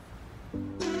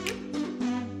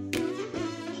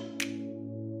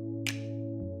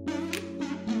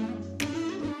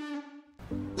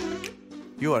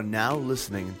You are now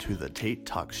listening to the Tate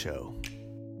Talk Show.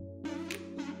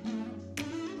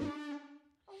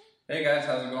 Hey guys,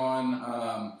 how's it going?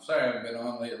 Sorry I haven't been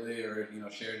on lately or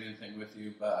shared anything with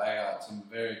you, but I got some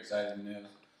very exciting news.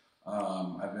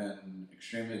 I've been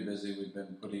extremely busy. We've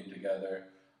been putting together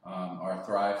our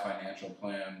Thrive Financial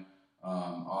Plan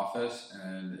office,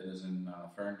 and it is in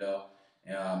Ferndale.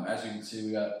 As you can see,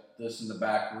 we got this in the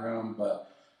back room, but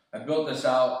I built this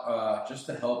out just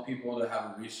to help people to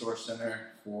have a resource center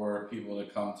for people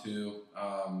to come to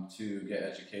get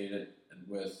educated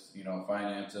with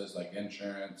finances like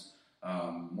insurance,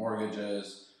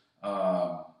 mortgages,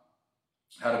 how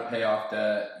to pay off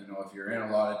debt. If you're in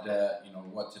a lot of debt,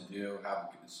 what to do. Have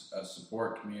a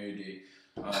support community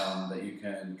that you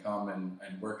can come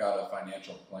and work out a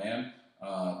financial plan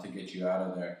to get you out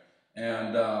of there.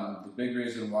 And the big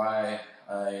reason why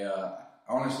I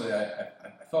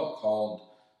felt called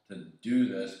to do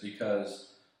this because,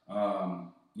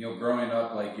 growing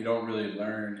up, you don't really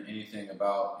learn anything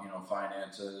about,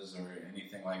 finances or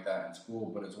anything like that in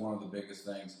school, but it's one of the biggest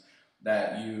things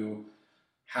that you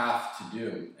have to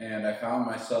do. And I found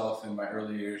myself in my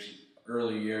early years,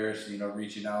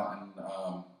 reaching out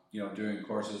and, doing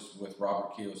courses with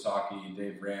Robert Kiyosaki,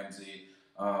 Dave Ramsey,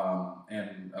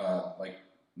 and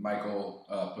Michael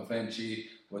Pavinci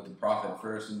with the Profit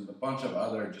First, and a bunch of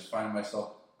other, just finding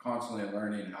myself constantly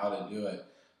learning how to do it.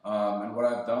 And what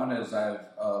I've done is I've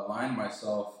aligned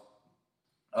myself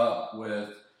up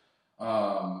with,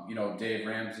 Dave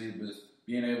Ramsey, with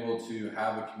being able to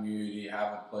have a community,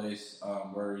 have a place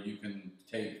where you can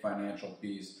take financial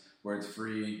peace, where it's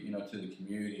free, to the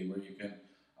community, where you can,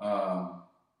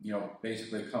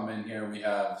 basically come in here. We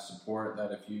have support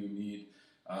that if you need,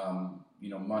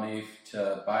 money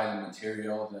to buy the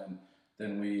material,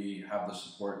 then we have the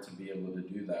support to be able to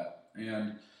do that.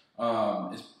 And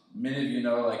as many of you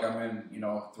know, I'm in,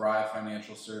 Thrive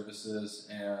Financial Services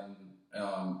and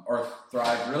or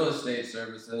Thrive Real Estate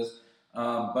Services.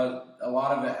 But a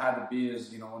lot of it had to be is,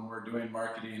 when we're doing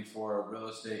marketing for real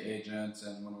estate agents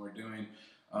and when we're doing,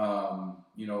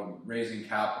 raising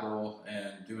capital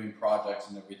and doing projects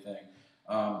and everything.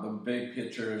 The big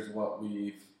picture is what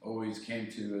we've always came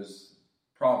to is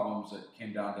problems that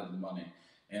came down to the money.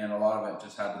 And a lot of it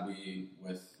just had to be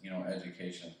with,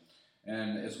 education.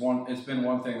 And it's been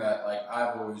one thing that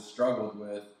I've always struggled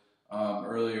with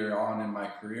earlier on in my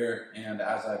career, and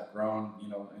as I've grown,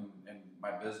 in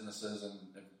my businesses and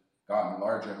gotten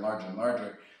larger and larger and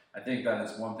larger, I think that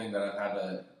it's one thing that I've had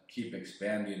to keep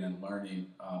expanding and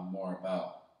learning more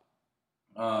about.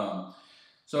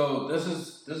 So this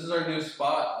is our new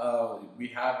spot. We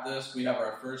have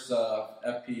our first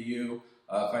FPU,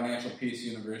 Financial Peace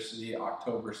University,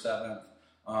 October 7th.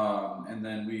 And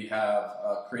then we have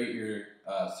Create Your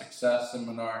Success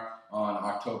Seminar on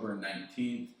October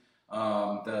 19th.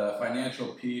 The Financial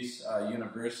Peace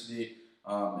University,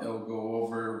 it'll go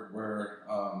over where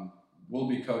we'll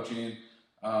be coaching,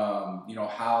 how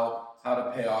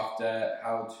to pay off debt,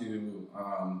 how to,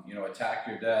 attack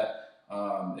your debt.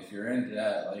 If you're in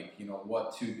debt,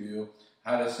 what to do,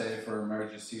 how to save for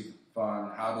emergency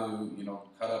fund, how to,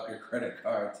 cut up your credit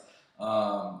cards,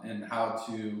 and how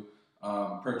to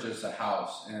purchase a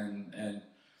house and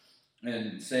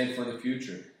save for the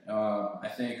future. I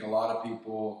think a lot of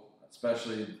people,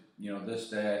 especially, this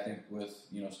day, I think with,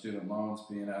 student loans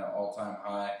being at an all-time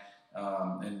high,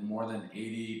 and more than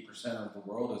 80% of the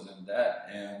world is in debt.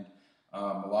 And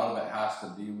a lot of it has to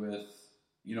be with,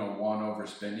 one,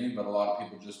 overspending, but a lot of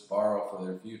people just borrow for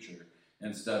their future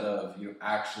instead of,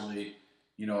 actually,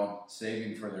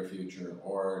 saving for their future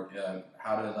or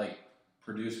how to,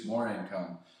 produce more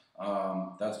income.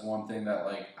 That's one thing that,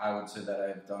 I would say that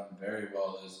I've done very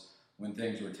well is when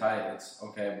things were tight, it's,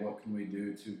 okay, what can we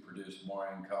do to produce more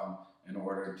income in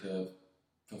order to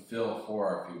fulfill for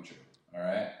our future, all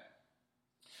right?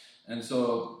 And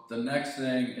so the next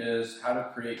thing is how to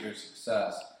create your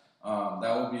success.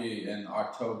 That will be in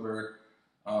October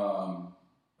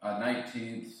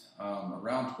 19th,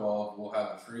 around 12. We'll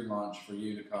have a free lunch for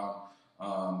you to come,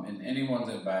 and anyone's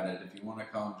invited. If you want to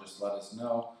come, just let us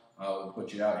know. We'll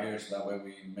put you out here so that way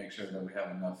we make sure that we have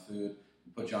enough food,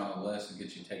 put you on the list and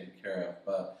get you taken care of.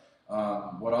 But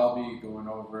what I'll be going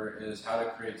over is how to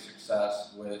create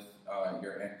success with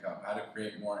your income, how to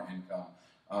create more income.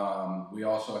 We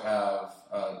also have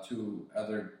two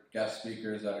other guest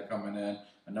speakers that are coming in,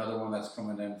 another one that's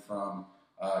coming in from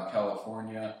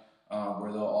California,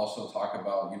 where they'll also talk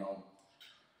about,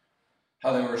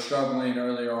 how they were struggling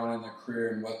earlier on in their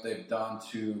career and what they've done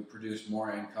to produce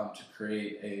more income to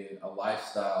create a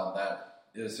lifestyle that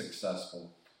is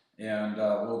successful. And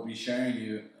we'll be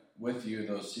sharing with you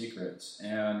those secrets.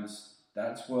 And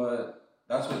that's what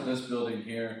that's what this building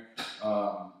here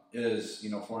is,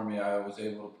 for me. I was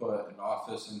able to put an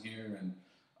office in here, and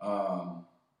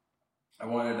I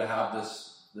wanted to have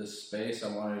this space. I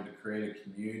wanted to create a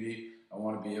community. I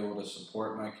want to be able to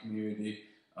support my community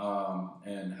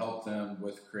and help them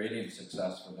with creating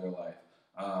success for their life.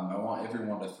 I want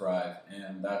everyone to thrive,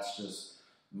 and that's just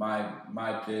my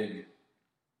big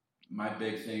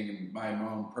thing, my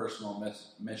own personal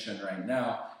mission right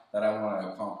now that I want to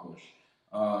accomplish.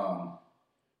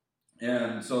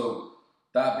 And so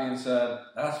that being said,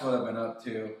 that's what I've been up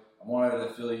to. I wanted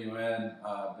to fill you in.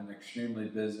 I've been extremely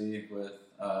busy with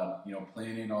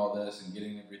planning all this and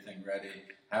getting everything ready.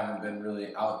 Haven't been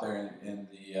really out there in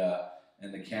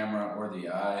the camera or the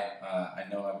eye. I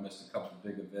know I've missed a couple of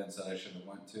big events that I should have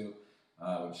went to,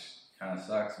 which kind of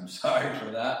sucks. I'm sorry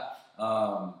for that.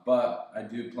 But I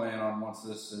do plan on, once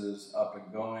this is up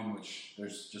and going, which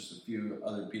there's just a few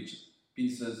other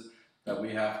pieces that we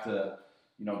have to,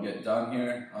 get done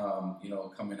here,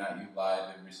 coming at you live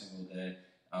every single day,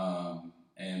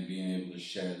 and being able to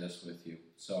share this with you.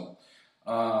 So,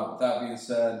 with that being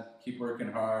said, keep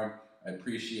working hard. I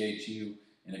appreciate you.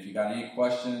 And if you got any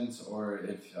questions, or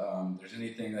if there's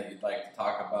anything that you'd like to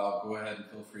talk about, go ahead and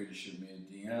feel free to shoot me a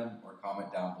DM or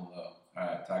comment down below. All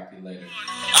right, talk to you later.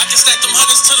 I can stack them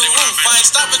hundreds to the roof. I ain't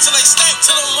stopping till they stack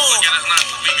to the moon.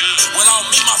 Without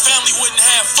me, my family wouldn't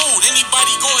have food.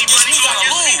 Anybody go against me got a